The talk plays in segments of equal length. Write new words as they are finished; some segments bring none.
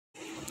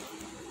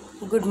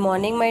Good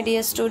morning, my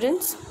dear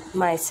students.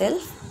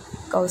 Myself,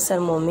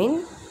 Kausar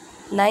Momin,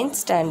 ninth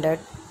standard,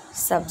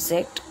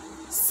 subject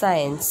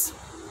Science.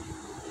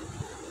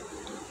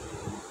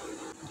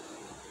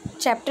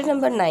 Chapter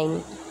number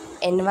 9,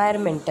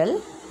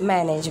 Environmental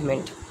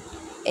Management.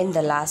 In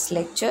the last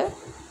lecture,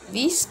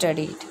 we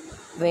studied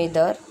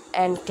weather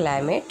and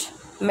climate,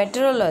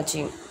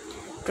 meteorology.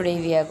 Today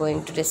we are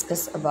going to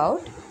discuss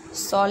about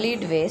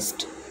solid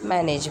waste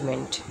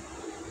management.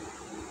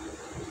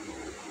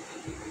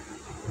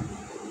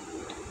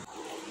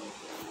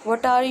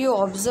 What are you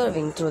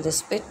observing through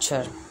this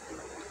picture?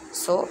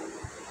 So,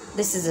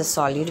 this is a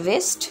solid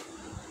waste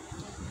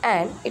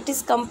and it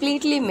is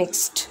completely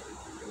mixed.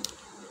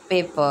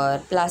 Paper,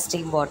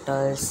 plastic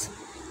bottles,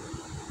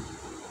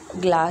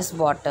 glass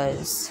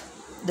bottles,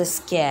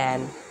 the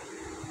can.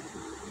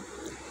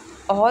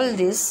 All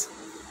this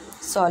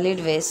solid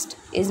waste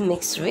is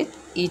mixed with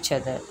each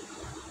other.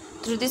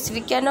 Through this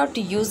we cannot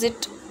use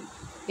it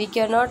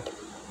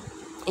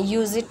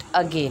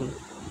again,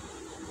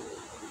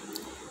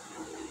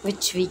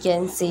 which we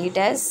can say it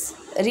as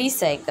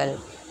recycle.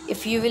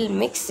 If you will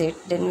mix it,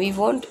 then we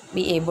won't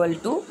be able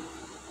to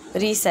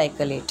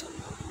recycle it.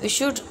 We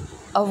should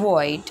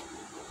avoid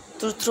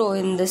to throw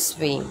in this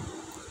way.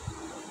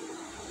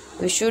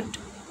 We should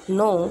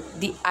know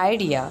the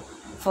idea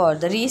for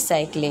the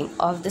recycling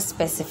of the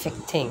specific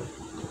thing.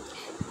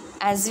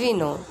 As we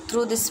know,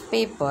 through this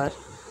paper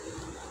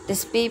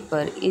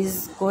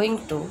is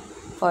going to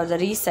for the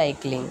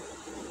recycling,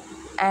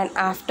 and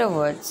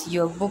afterwards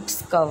your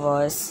books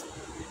covers,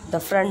 the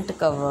front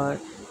cover,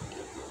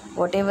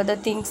 whatever the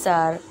things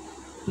are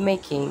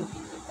making,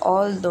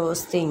 all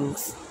those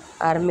things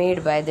are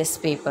made by this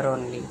paper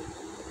only.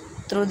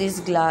 Through this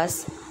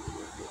glass,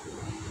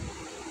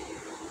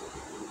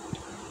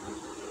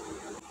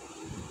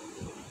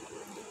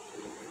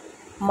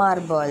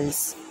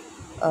 marbles,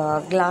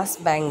 glass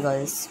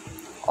bangles,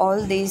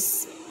 all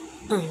these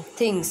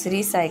things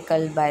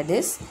recycled by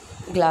this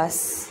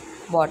glass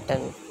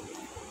bottle.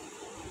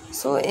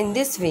 So in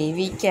this way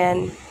we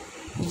can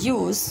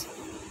use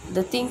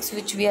the things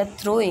which we are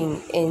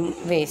throwing in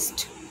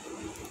waste,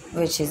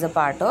 which is a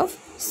part of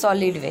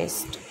solid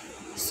waste.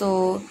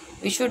 So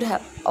we should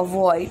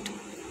avoid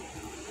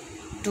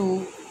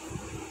to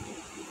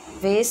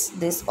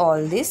waste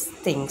all these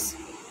things.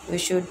 We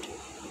should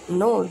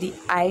know the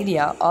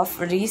idea of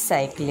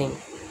recycling.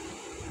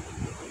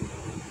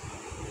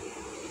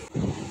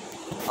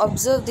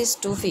 Observe these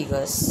two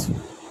figures,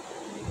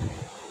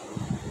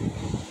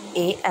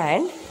 A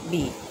and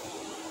B.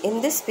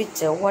 In this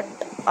picture, what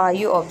are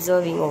you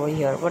observing over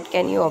here? What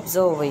can you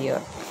observe over here?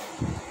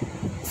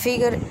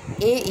 Figure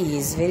A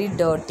is very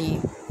dirty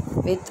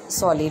with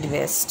solid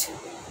waste,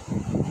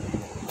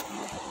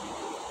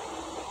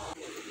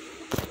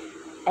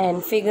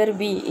 and picture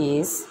B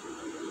is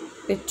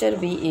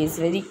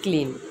very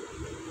clean.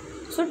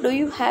 So do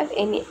you have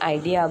any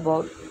idea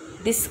about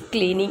this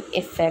cleaning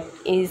effect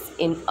is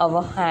in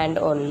our hand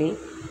only?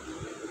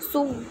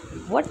 So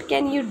what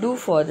can you do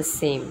for the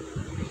same?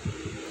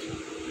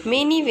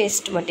 Many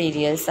waste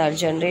materials are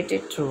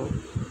generated through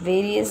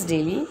various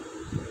daily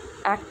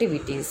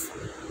activities,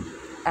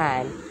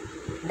 and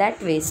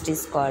that waste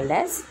is called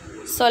as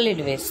solid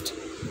waste.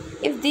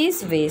 If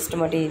these waste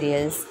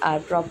materials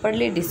are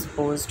properly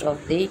disposed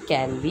of, they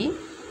can be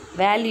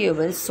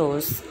valuable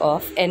source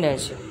of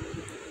energy.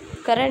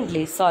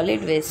 Currently,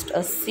 solid waste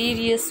a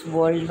serious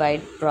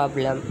worldwide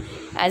problem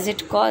as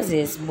it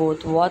causes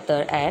both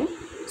water and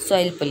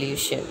soil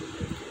pollution.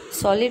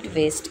 Solid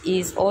waste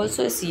is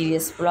also a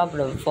serious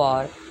problem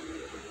for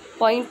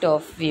point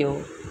of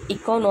view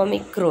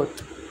economic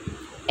growth,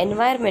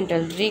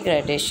 environmental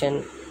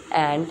degradation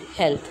and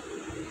health.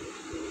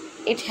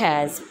 It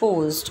has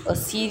posed a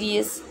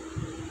serious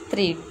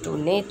threat to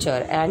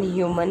nature and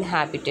human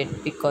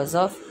habitat because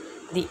of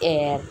the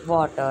air,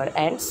 water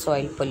and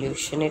soil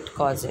pollution it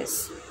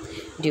causes.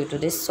 Due to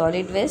this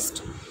solid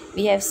waste,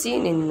 we have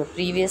seen in the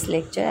previous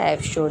lecture, I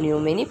have shown you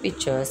many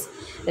pictures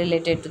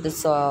related to the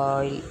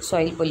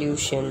soil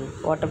pollution,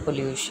 water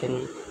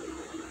pollution,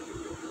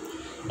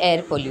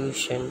 air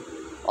pollution.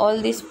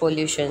 All these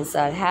pollutions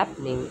are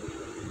happening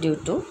due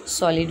to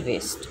solid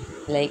waste.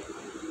 Like,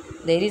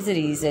 there is a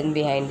reason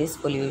behind this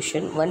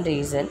pollution. One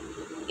reason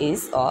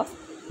is of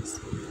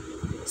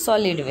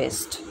solid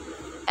waste,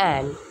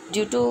 and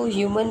due to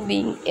human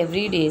being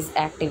everyday's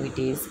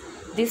activities,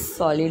 this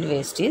solid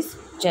waste is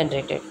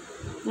generated.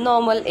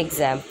 Normal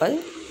example,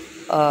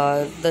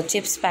 the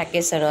chips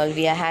packets and all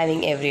we are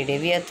having every day,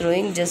 we are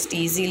throwing just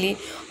easily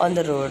on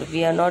the road.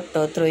 We are not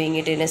throwing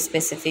it in a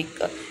specific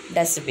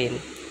dustbin.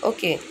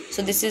 Okay,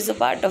 so this is a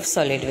part of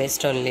solid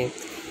waste only.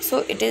 So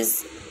it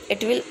is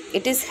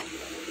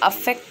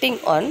affecting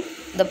on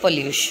the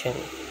pollution,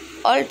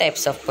 all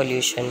types of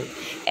pollution,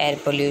 air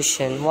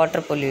pollution,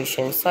 water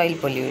pollution, soil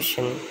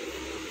pollution.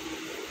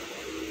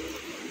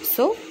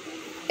 So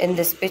in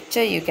this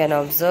picture you can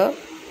observe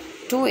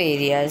two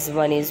areas.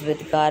 One is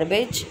with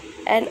garbage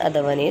and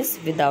other one is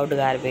without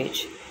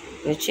garbage,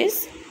 which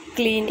is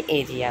clean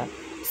area.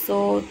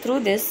 So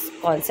through this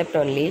concept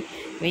only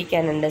we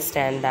can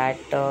understand that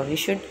we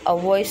should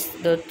avoid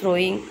the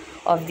throwing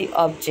of the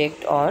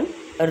object on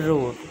a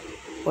road.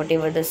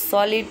 Whatever the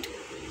solid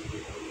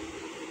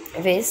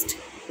waste,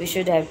 we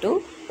should have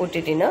to put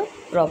it in a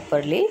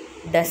properly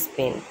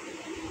dustbin.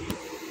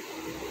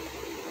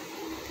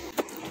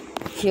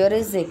 Here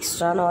is the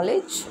extra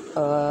knowledge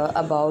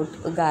about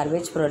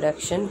garbage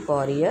production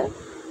per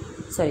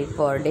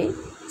day.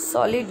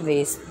 Solid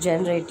waste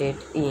generated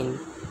in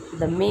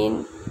the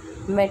main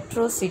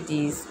metro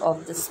cities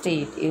of the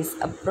state is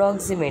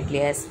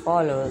approximately as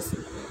follows: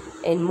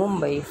 in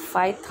Mumbai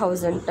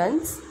 5000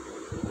 tons,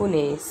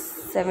 Pune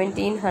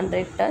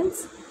 1700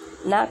 tons,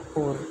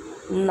 Nagpur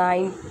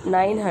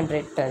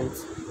 900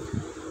 tons.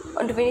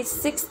 On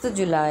 26th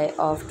July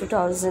of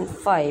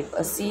 2005,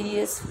 a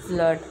serious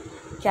flood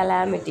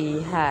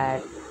calamity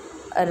had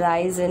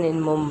arisen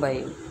in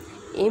Mumbai.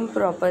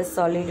 Improper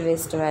solid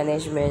waste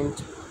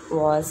management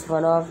was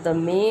one of the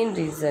main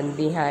reasons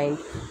behind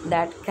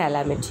that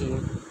calamity.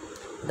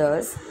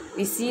 Thus,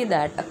 we see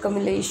that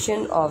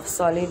accumulation of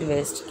solid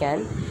waste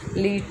can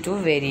lead to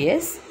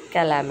various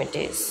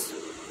calamities.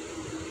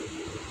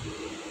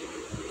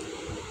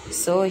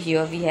 So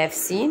here we have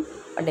seen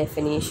a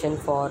definition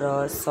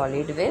for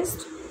solid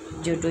waste.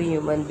 Due to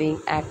human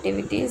being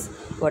activities,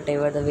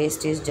 whatever the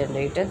waste is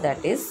generated,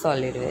 that is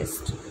solid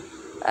waste.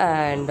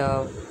 And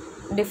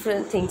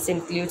different things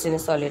includes in a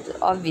solid,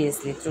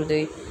 obviously through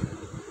the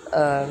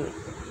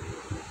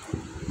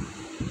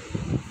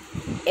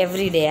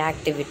everyday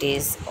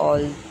activities,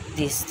 all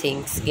these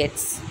things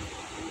gets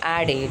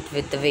added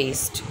with the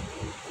waste.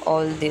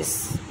 All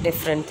these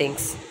different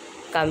things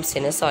comes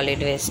in a solid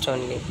waste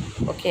only.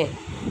 Okay,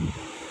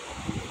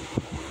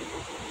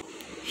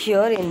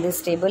 here in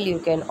this table you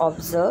can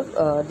observe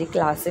the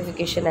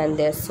classification and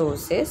their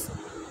sources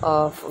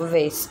of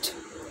waste.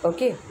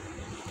 Okay,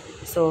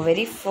 so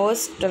very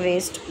first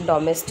waste,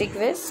 domestic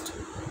waste,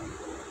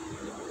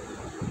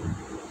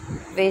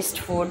 waste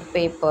food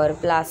paper,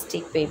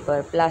 plastic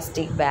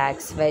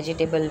bags,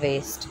 vegetable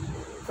waste,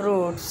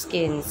 fruit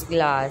skins,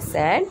 glass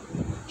and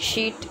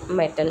sheet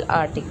metal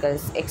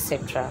articles,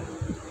 etc.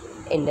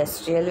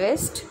 Industrial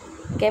waste,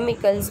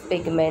 chemicals,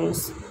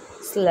 pigments,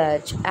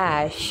 sludge,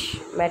 ash,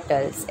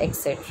 metals,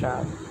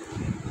 etc.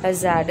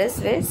 Hazardous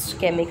waste,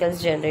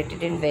 chemicals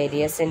generated in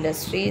various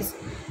industries,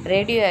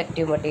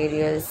 radioactive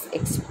materials,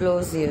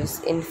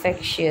 explosives,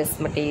 infectious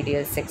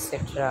materials,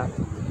 etc.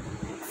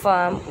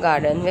 Farm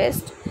garden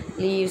waste,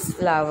 leaves,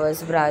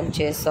 flowers,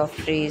 branches of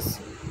trees,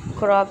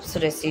 crops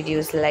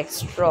residues like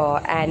straw,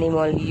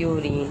 animal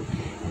urine,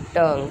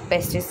 dung,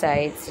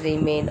 pesticides,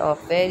 remain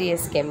of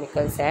various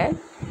chemicals and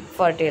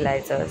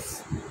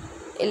fertilizers.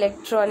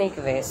 Electronic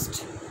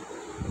waste,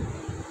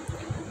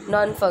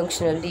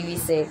 non-functional TV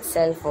sets,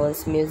 cell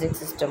phones, music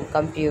system,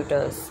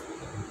 computers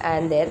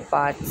and their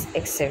parts,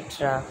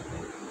 etc.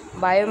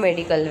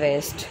 Biomedical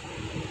waste,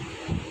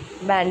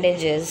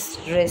 bandages,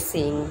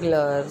 dressing,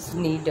 gloves,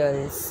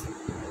 needles,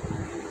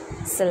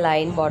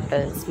 saline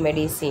bottles,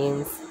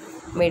 medicine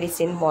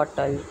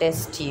bottle,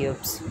 test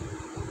tubes,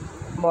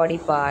 body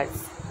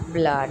parts,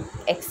 blood,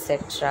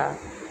 etc.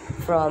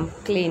 from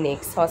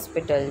clinics,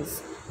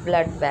 hospitals,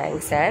 blood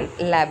banks and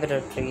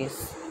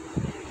laboratories.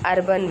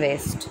 Urban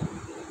waste,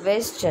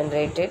 waste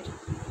generated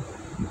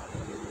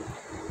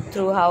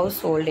through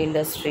household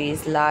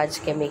industries, large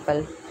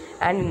chemical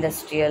and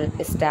industrial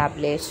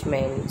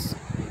establishments,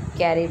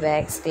 carry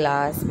bags,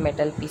 glass,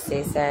 metal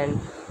pieces and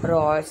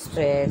raw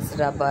threads,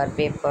 rubber,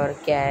 paper,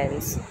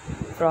 cans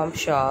from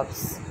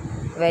shops,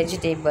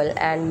 vegetable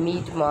and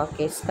meat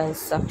markets,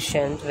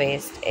 construction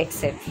waste,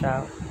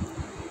 etc.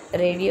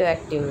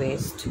 Radioactive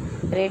waste,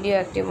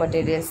 radioactive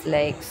materials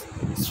like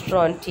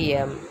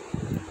strontium,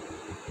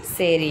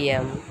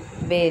 cerium,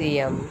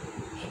 barium,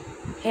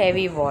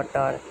 heavy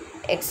water,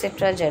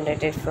 etc.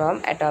 generated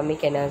from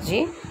atomic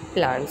energy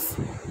plants,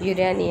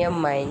 uranium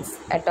mines,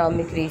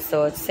 atomic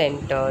research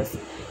centers,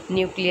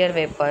 nuclear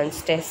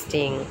weapons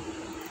testing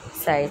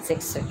sites,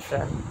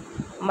 etc.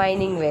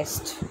 Mining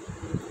waste,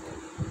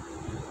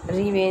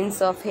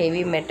 remains of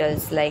heavy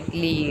metals like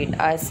lead,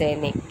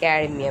 arsenic,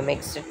 cadmium,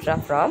 etc.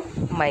 from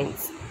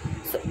mines.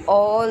 So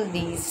all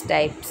these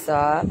types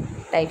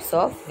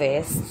of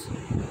waste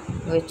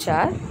which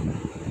are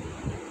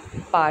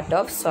part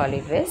of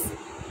solid waste,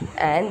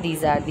 and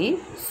these are the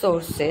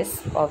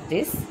sources of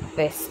this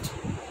waste.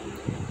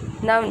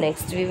 Now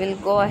next we will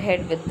go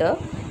ahead with the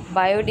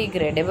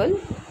biodegradable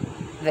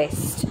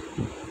waste.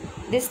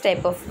 This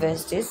type of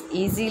waste is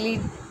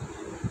easily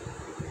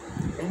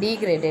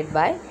degraded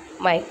by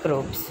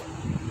microbes.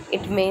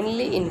 It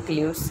mainly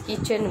includes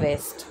kitchen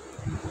waste,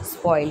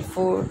 spoiled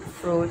food,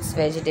 fruits,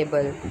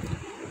 vegetable,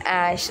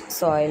 ash,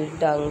 soil,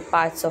 dung,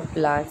 parts of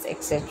plants,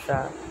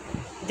 etc.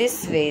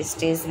 This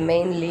waste is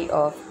mainly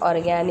of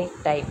organic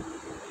type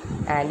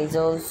and is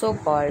also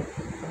called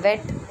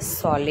wet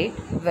solid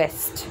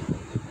waste.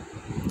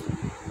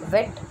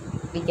 Wet,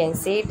 we can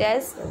say it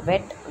as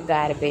wet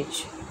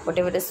garbage,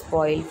 whatever the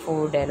spoiled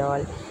food and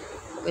all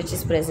which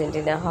is present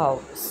in a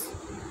house.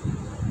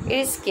 It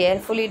is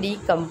carefully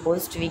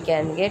decomposed. We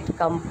can get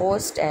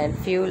compost and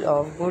fuel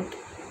of good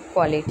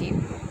quality.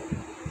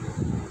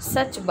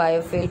 Such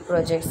biofuel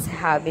projects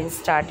have been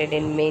started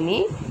in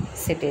many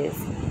cities.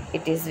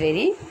 It is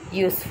very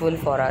useful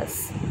for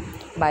us.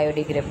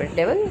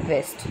 Biodegradable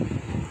waste.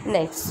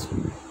 Next,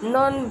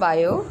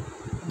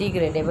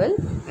 non-biodegradable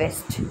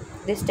waste.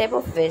 This type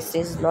of waste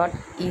is not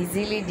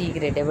easily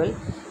degradable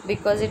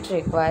because it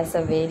requires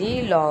a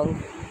very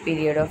long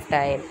period of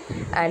time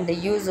and the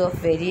use of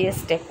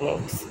various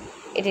techniques.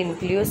 It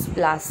includes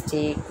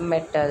plastic,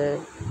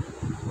 metal,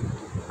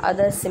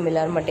 other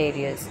similar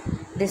materials.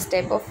 This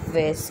type of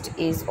waste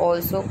is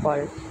also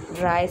called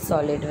dry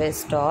solid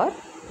waste or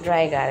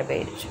dry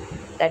garbage.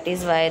 That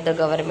is why the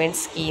government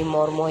scheme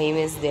or mohim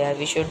is there.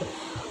 We should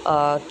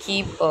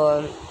keep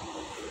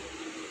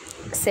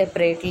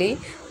separately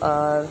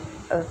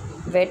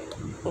wet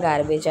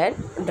garbage and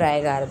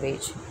dry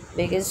garbage,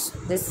 because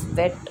this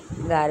wet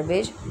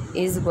garbage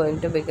is going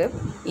to become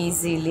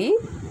easily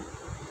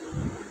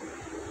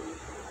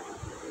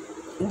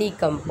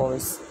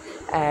decompose,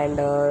 and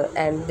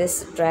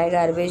this dry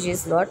garbage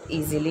is not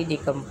easily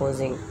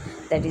decomposing.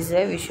 That is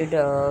why we should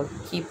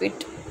keep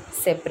it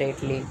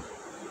separately.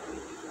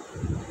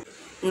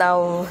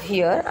 Now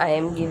here I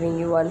am giving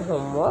you one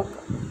homework.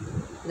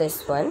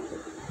 This one,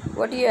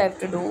 what you have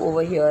to do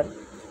over here,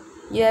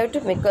 you have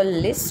to make a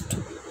list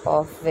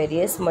of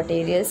various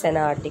materials and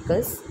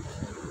articles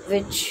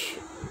which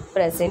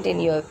present in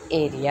your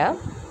area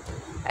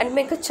and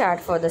make a chart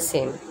for the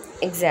same.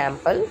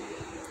 Example,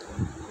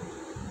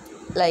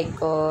 like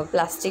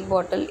plastic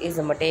bottle is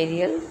a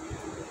material.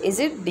 Is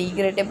it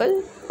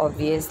degradable?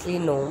 Obviously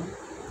no.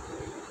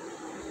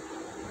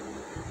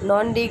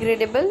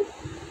 Non-degradable?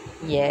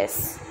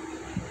 Yes.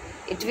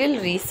 It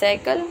will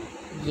recycle?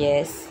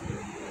 Yes.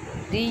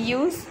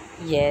 Reuse?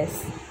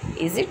 Yes.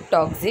 Is it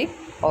toxic?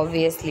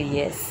 Obviously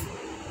yes.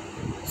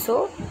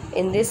 So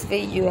in this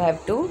way you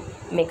have to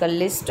make a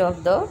list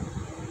of the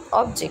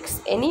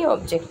objects. Any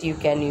object you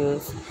can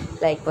use.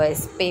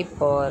 Likewise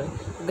paper,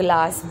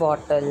 glass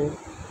bottle,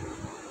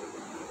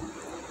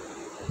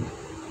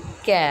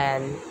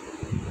 can.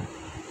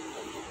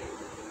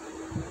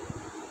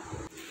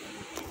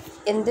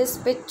 In this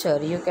picture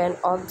you can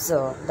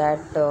observe that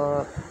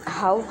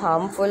how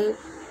harmful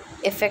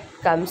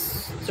effect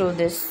comes through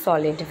this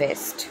solid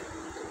waste.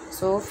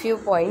 So few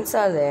points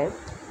are there.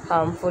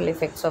 Harmful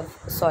effects of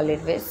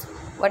solid waste.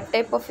 What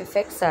type of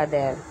effects are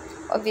there?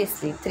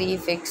 Obviously 3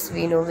 effects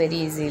we know very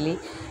easily: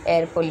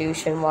 air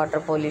pollution, water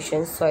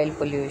pollution, soil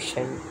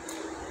pollution.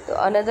 So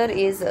another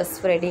is a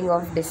spreading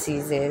of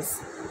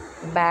diseases,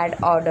 bad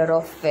odor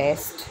of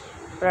waste,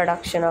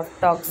 production of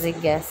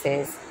toxic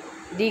gases,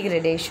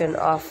 degradation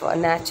of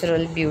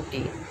natural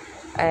beauty,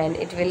 and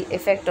it will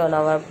affect on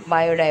our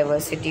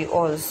biodiversity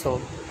also.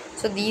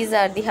 So these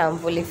are the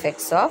harmful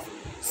effects of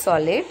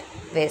solid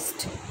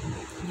waste.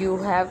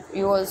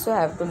 You also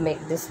have to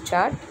make this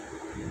chart.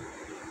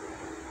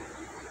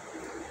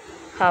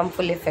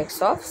 Harmful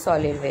effects of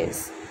solid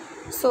waste.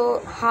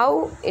 So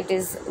how it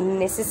is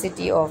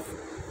necessity of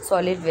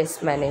solid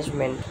waste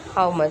management,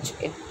 how much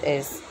it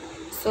is,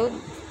 so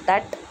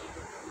that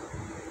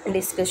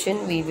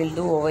discussion we will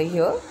do over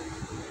here.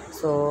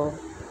 So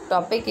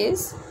topic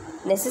is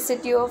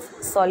necessity of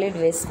solid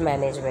waste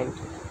management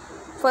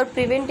for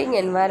preventing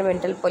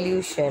environmental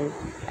pollution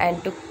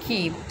and to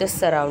keep the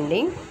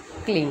surrounding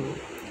clean,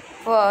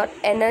 for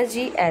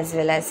energy as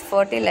well as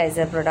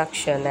fertilizer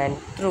production, and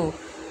through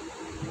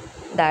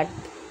that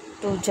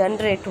to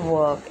generate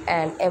work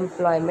and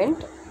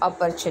employment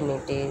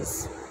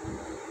opportunities,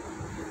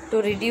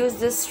 to reduce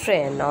the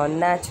strain on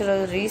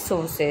natural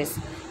resources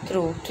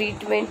through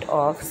treatment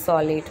of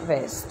solid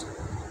waste,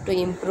 to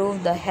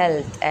improve the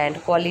health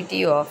and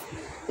quality of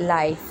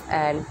life,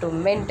 and to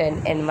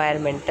maintain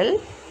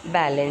environmental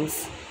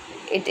balance.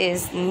 It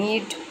is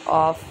need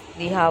of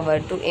the hour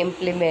to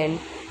implement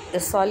the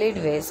solid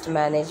waste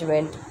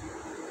management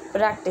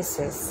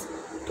practices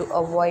to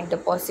avoid the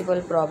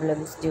possible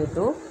problems due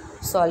to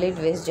solid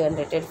waste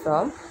generated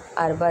from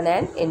urban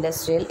and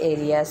industrial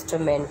areas, to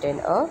maintain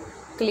a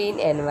clean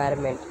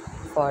environment.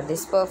 For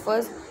this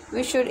purpose,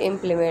 we should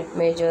implement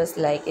measures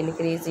like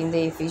increasing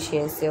the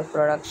efficiency of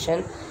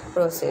production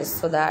process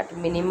so that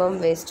minimum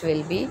waste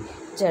will be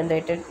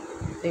generated,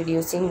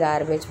 reducing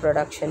garbage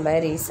production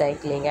by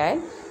recycling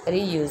and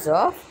reuse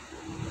of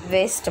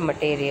waste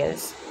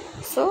materials.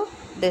 So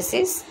this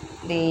is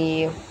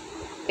the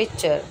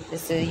picture.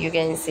 This is, you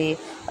can see,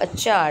 a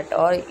chart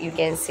or you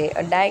can say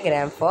a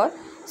diagram for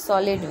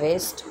solid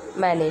waste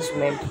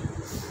management.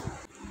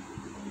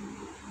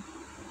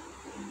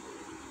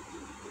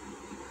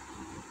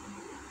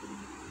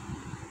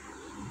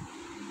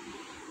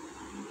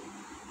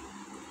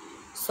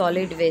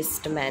 Solid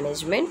waste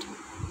management.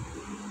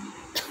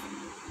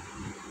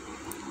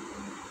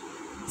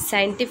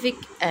 Scientific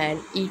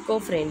and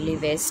eco-friendly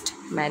waste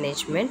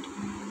management.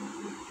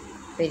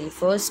 Very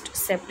first,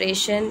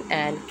 separation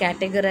and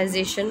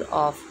categorization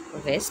of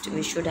waste.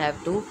 We should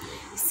have to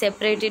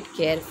separate it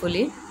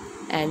carefully,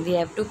 and we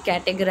have to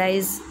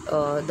categorize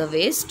the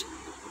waste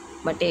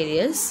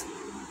materials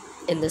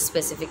in the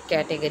specific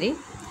category.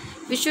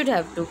 We should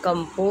have to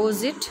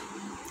compose it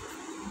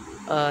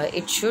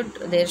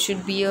there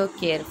should be a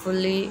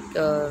carefully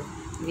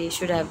we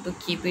should have to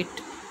keep it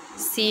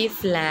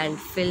safe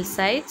landfill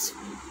sites,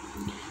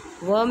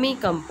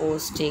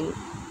 vermicomposting,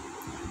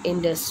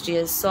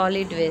 industrial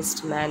solid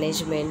waste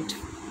management,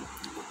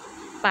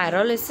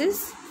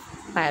 pyrolysis.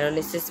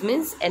 Pyrolysis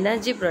means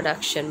energy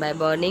production by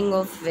burning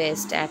of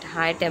waste at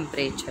high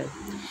temperature,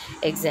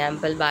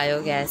 example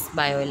biogas,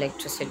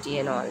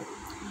 bioelectricity and all.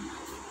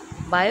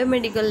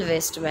 Biomedical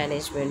waste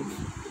management,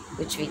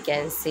 which we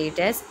can say it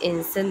as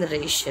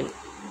incineration.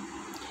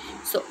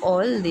 So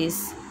all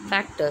these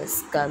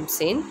factors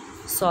comes in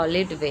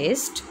solid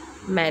waste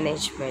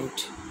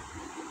management.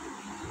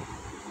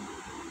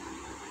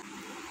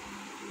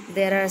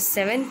 There are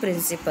 7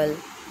 principles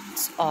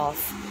of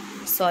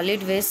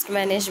solid waste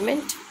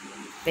management.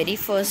 Very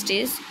first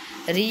is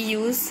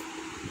reuse.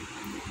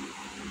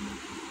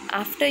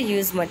 After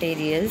use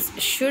materials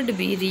should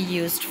be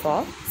reused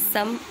for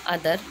some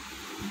other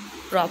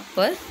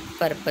proper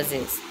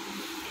purposes.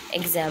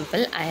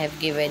 Example I have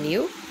given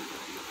you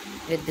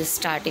with the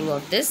starting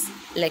of this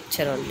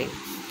lecture only.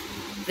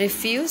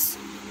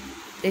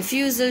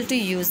 Refusal to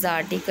use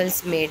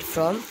articles made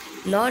from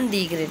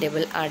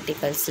non-degradable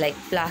articles like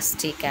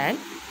plastic and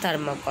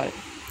thermocol.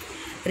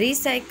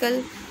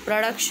 Recycle,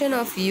 production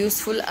of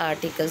useful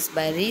articles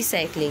by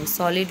recycling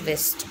solid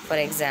waste. For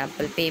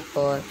example,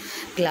 paper,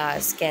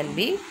 glass can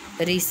be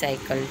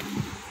recycled.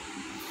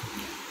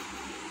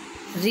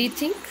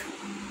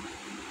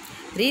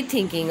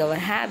 Rethinking our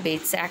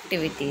habits,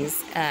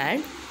 activities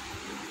and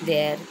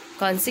their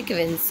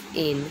consequence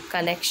in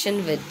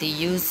connection with the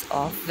use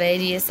of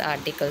various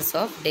articles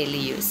of daily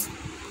use.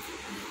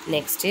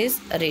 Next is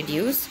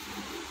reduce.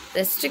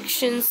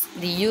 Restrictions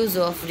the use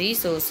of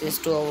resources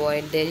to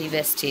avoid their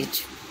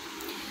wastage.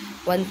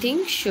 One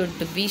thing should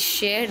be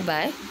shared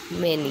by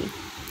many.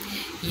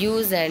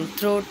 Use and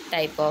throw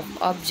type of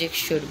objects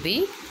should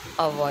be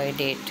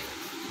avoided.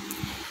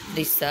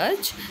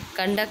 Research.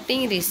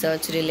 Conducting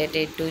research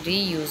related to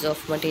reuse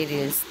of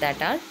materials that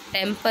are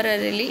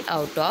temporarily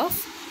out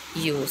of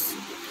use.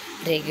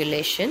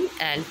 Regulation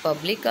and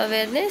public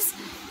awareness.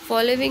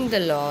 Following the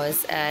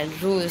laws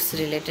and rules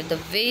related to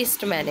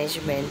waste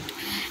management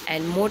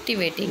and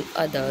motivating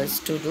others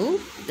to do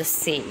the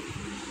same.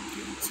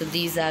 So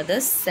these are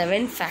the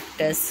 7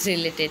 factors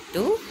related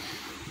to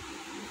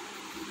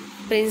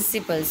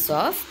principles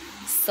of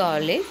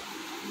solid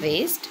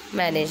waste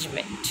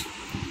management.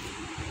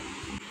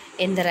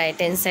 In the right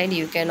hand side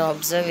you can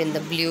observe in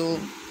the blue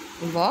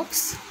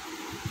box,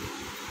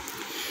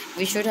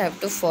 we should have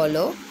to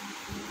follow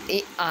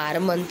a R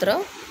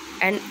mantra,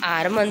 and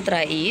R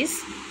mantra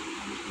is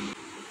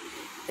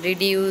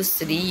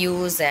reduce,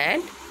 reuse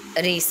and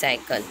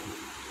recycle.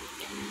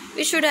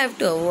 We should have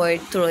to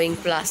avoid throwing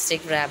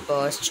plastic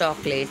wrappers,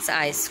 chocolates,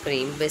 ice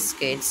cream,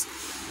 biscuits.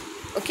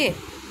 Okay.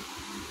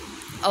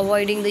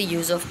 Avoiding the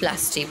use of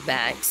plastic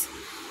bags.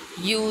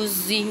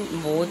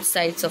 Using both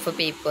sides of a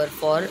paper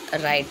for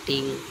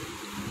writing.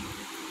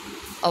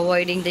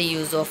 Avoiding the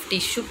use of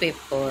tissue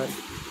paper.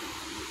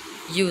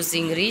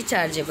 Using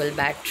rechargeable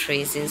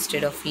batteries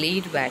instead of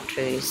lead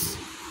batteries.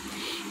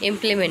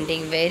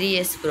 Implementing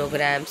various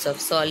programs of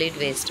solid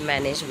waste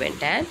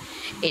management and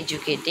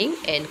educating,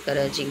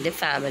 encouraging the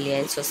family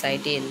and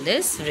society in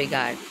this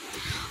regard.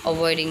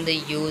 Avoiding the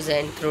use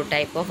and throw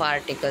type of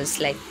articles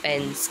like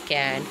pens,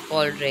 can,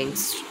 cold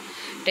drinks,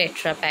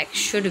 Tetra Pak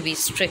should be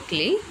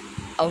strictly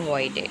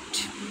avoided.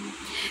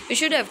 We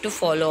should have to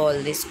follow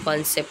all this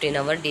concept in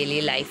our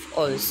daily life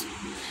also.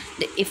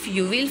 If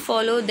you will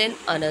follow, then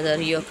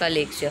your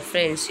colleagues, your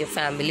friends, your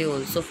family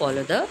also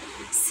follow the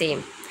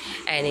same.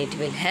 And it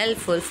will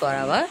helpful for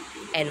our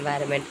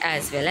environment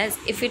as well. As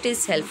if it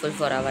is helpful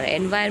for our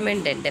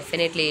environment, then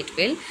definitely it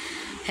will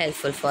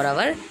helpful for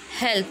our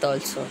health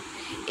also.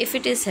 If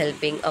it is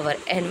helping our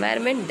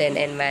environment, then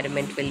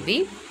environment will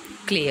be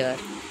clear.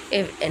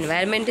 If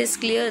environment is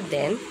clear,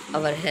 then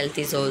our health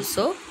is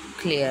also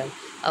clear.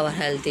 Our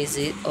health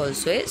is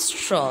also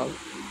strong.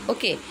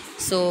 Okay,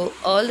 so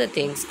all the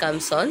things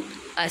comes on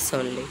us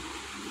only.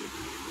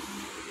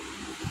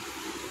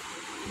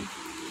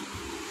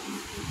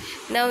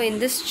 Now in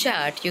this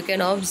chart you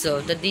can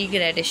observe the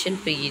degradation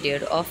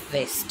period of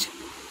waste.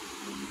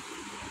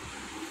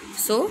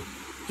 So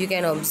you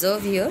can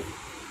observe here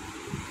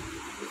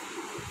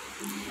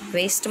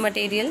waste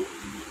material,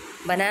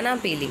 banana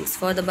peelings.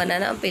 For the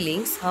banana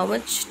peelings, how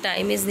much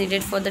time is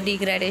needed for the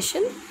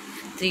degradation?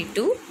 3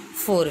 to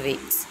 4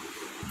 weeks.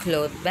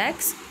 Cloth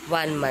bags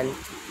 1 month.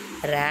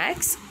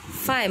 Rags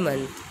 5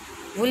 months.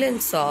 Woolen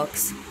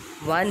socks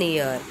 1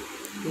 year.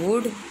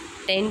 Wood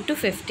 10 to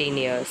 15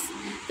 years.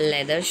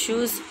 Leather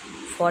shoes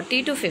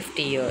 40 to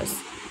 50 years.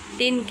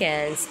 Tin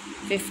cans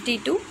 50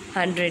 to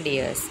 100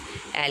 years.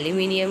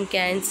 Aluminium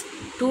cans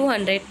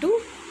 200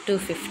 to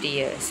 250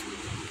 years.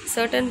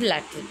 Certain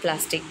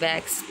plastic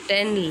bags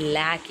 10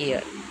 lakh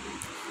year.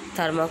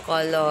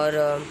 Thermocol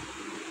or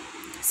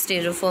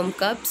styrofoam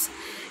cups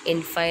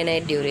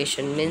infinite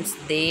duration, means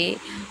they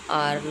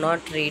are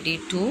not ready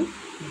to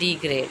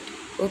degrade.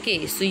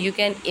 Okay, so you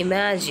can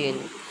imagine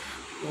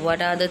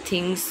what are the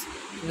things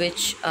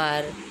which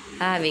are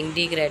having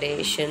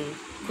degradation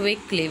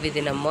quickly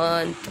within a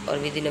month or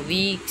within a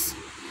weeks,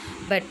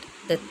 but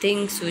the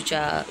things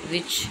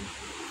which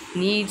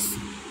needs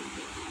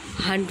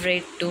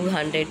 100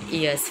 200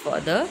 years for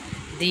the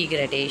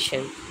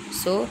degradation.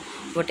 So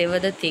whatever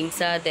the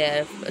things are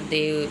there,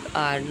 they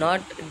are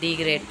not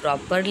degrade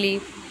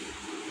properly,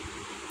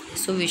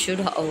 so we should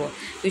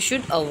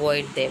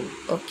avoid them.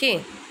 Okay,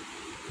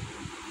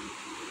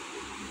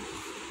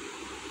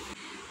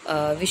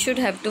 we should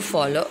have to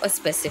follow a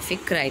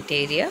specific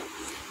criteria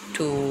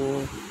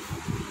to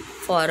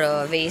for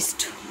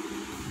waste,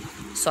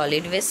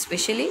 solid waste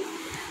especially.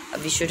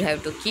 We should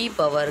have to keep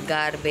our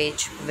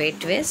garbage,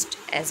 wet waste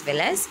as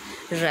well as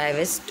dry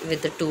waste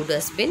with the two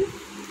dustbin.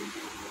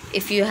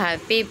 If you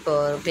have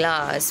paper,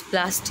 glass,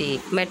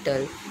 plastic,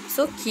 metal,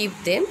 so keep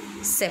them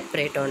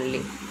separate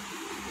only.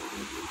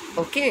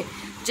 Okay,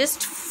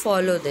 just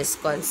follow this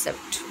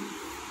concept,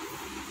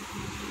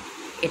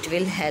 it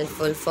will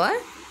helpful for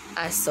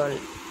us all.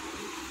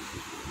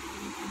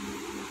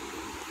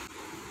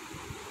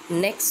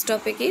 Next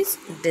topic is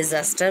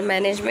disaster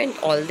management.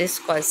 All this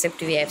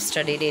concept we have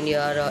studied in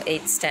your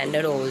 8th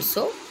standard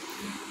also.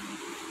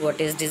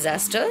 What is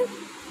disaster?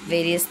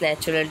 Various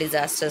natural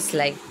disasters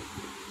like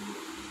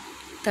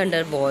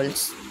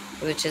thunderbolts,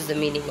 which is the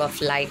meaning of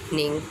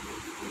lightning,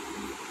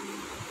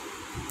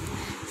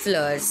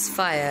 floods,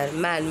 fire,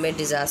 man-made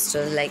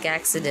disasters like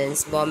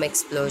accidents, bomb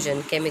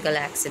explosion, chemical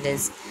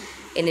accidents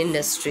in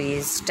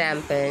industries,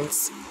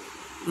 tempests,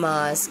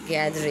 mass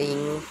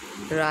gathering,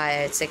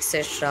 riots,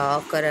 etc.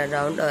 occur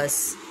around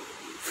us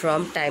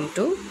from time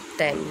to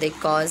time. They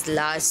cause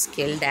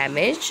large-scale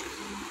damage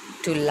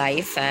to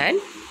life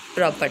and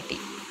property.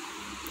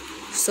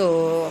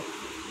 So,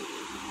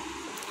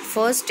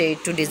 first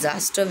aid to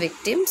disaster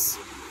victims.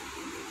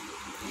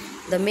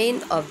 The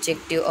main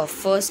objective of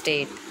first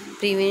aid: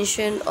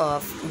 prevention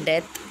of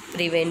death,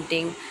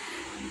 preventing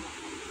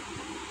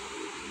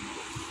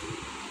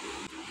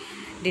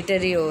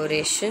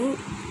deterioration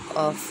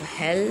of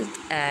health,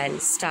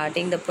 and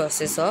starting the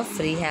process of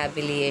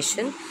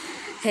rehabilitation.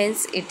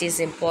 Hence, it is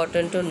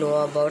important to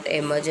know about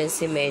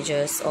emergency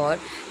measures or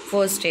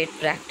first aid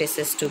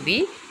practices to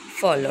be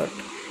followed.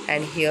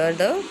 And here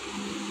the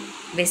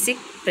basic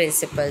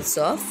principles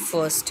of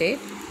first aid,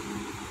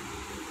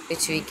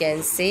 which we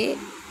can say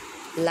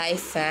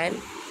life and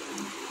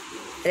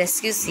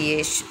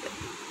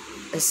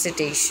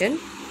resuscitation.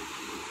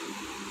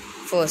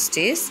 First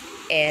is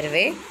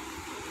airway.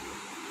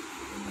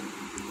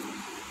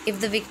 If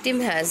the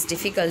victim has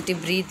difficulty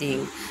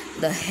breathing,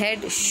 the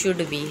head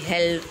should be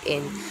held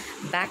in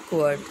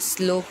backward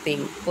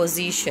sloping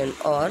position,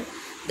 or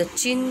the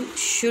chin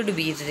should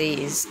be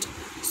raised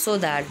so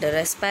that the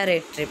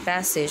respiratory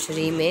passage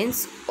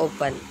remains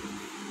open.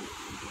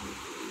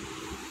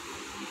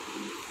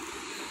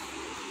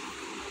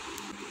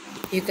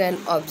 You can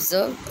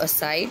observe a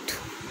sight.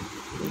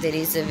 There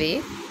is a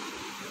way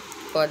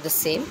for the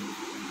same.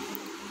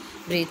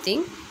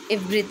 Breathing.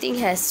 If breathing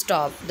has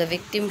stopped, the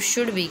victim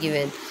should be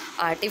given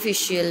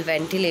artificial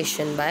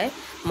ventilation by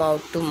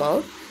mouth to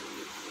mouth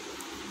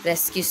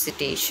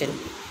resuscitation.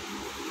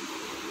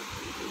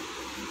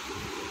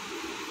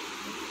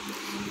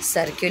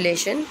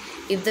 Circulation.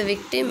 If the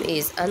victim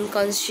is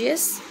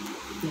unconscious,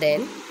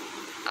 then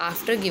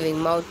after giving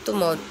mouth to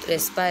mouth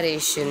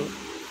respiration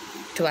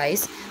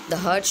twice, the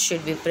heart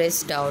should be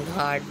pressed down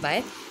hard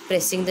by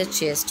pressing the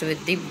chest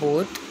with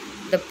both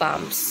the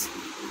palms.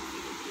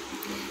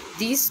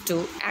 These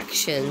two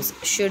actions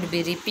should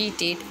be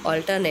repeated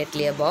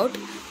alternately about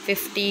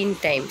 15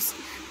 times.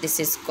 This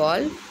is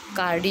called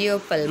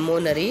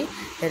cardiopulmonary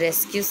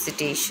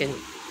resuscitation.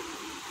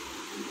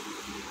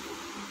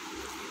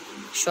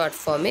 Short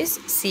form is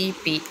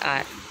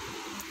CPR.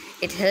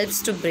 It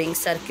helps to bring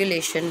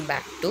circulation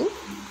back to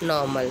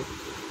normal.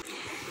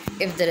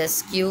 If the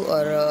rescue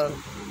or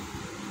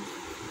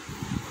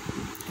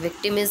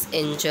victim is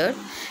injured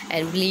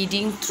and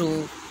bleeding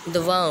through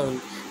the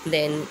wound,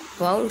 then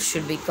wound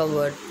should be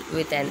covered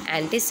with an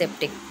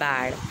antiseptic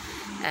pad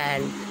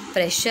and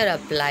pressure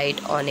applied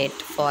on it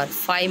for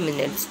 5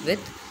 minutes with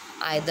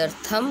either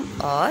thumb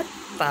or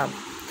palm.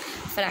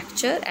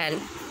 Fracture and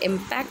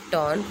impact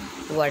on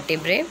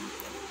vertebrae.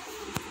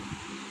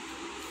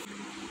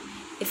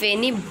 If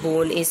any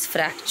bone is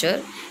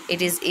fractured,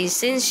 it is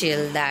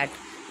essential that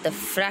the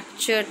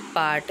fractured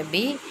part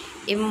be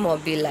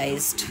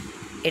immobilized.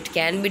 It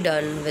can be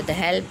done with the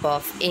help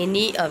of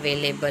any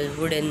available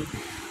wooden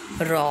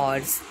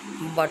rods,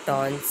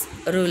 buttons,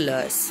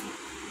 rulers.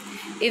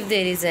 If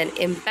there is an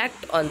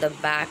impact on the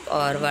back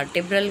or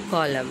vertebral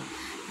column,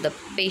 the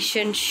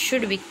patient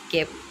should be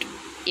kept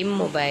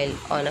immobile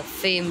on a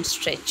firm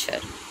stretcher.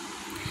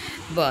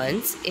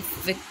 Burns. If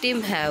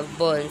victim have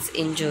burns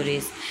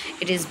injuries,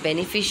 it is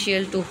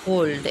beneficial to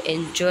hold the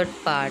injured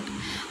part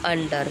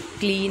under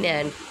clean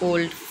and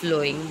cold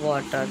flowing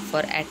water for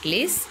at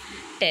least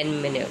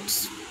 10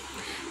 minutes.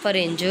 For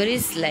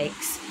injuries like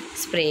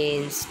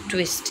sprains,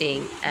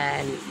 twisting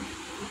and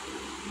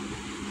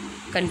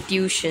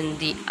contusion,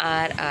 the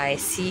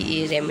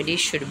RICE remedy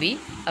should be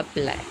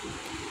applied.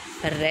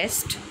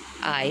 Rest,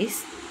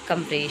 ice,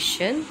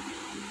 compression,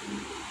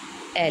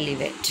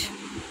 elevate.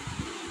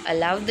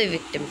 Allow the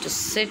victim to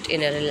sit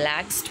in a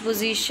relaxed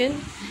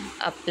position.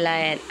 Apply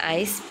an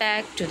ice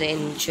pack to the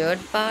injured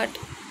part.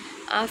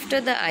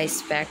 After the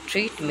ice pack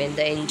treatment,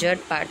 the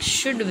injured part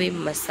should be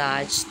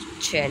massaged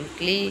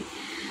gently.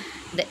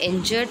 The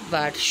injured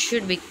part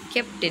should be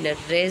kept in a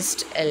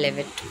rest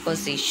elevate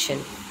position.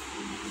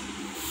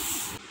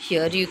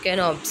 Here you can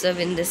observe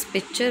in this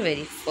picture,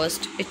 very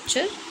first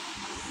picture,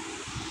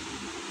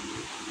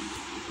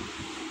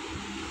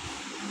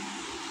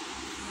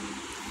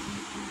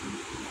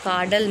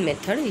 Cardal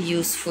method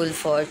useful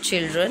for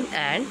children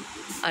and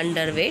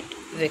underweight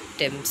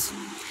victims.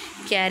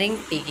 Carrying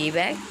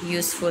piggyback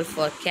useful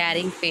for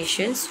carrying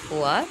patients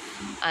who are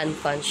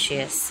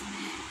unconscious.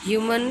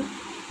 Human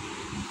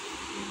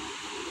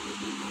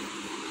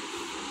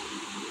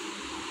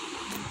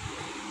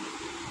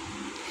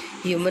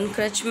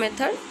crutch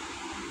method.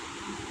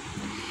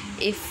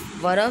 If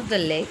one of the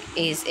leg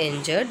is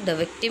injured, the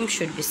victim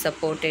should be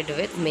supported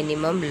with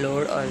minimum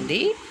load on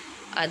the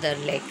other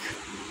leg.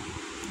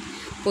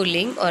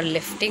 Pulling or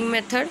lifting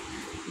method.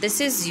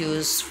 This is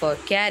used for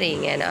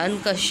carrying an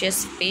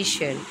unconscious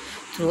patient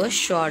through a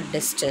short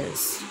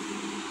distance.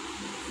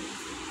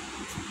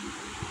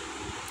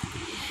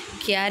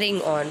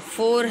 Carrying on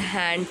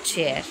 4-hand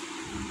chair.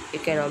 You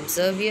can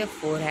observe here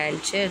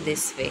 4-hand chair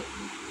this way.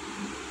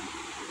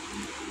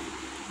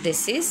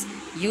 This is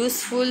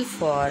useful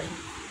for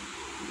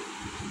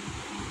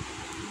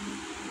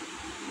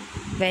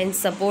when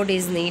support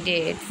is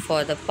needed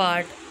for the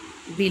part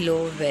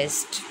below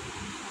waist.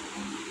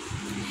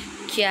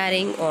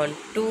 Carrying on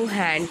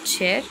 2-hand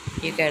chair.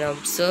 You can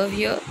observe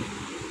here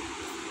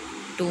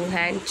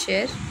 2-hand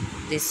chair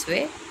this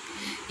way.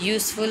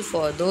 Useful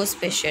for those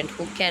patients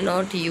who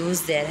cannot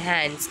use their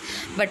hands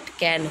but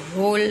can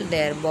hold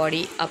their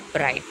body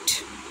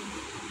upright.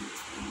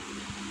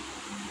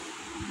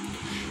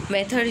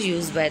 Method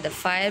used by the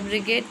fire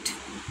brigade.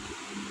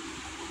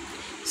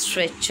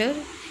 Stretcher.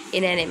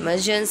 In an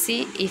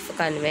emergency, if a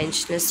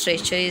conventional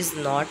stretcher is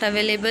not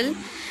available,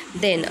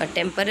 then a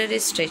temporary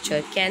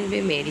stretcher can be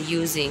made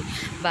using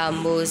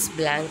bamboos,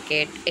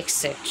 blanket,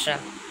 etc.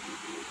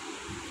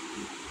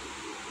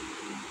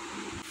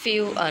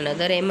 Few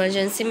another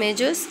emergency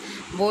measures.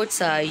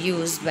 Boats are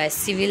used by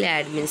civil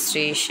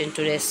administration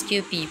to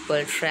rescue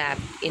people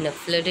trapped in a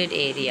flooded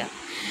area.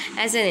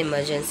 As an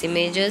emergency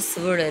measures,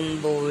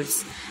 wooden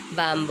boards,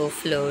 bamboo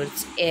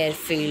floats,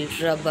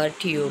 air-filled rubber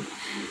tube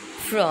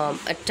from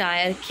a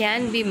tire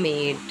can be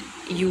made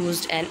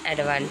used an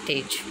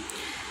advantage.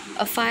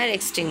 A fire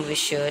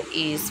extinguisher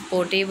is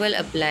portable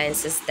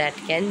appliances that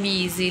can be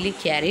easily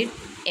carried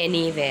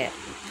anywhere.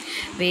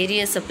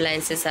 Various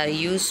appliances are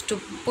used to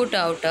put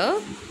out a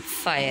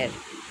fire.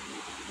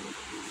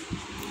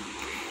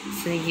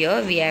 So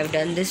here we have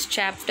done this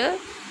chapter.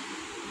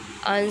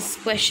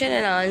 Question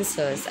and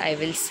answers I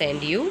will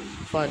send you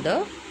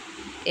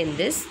in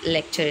this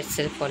lecture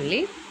itself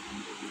only.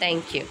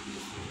 Thank you.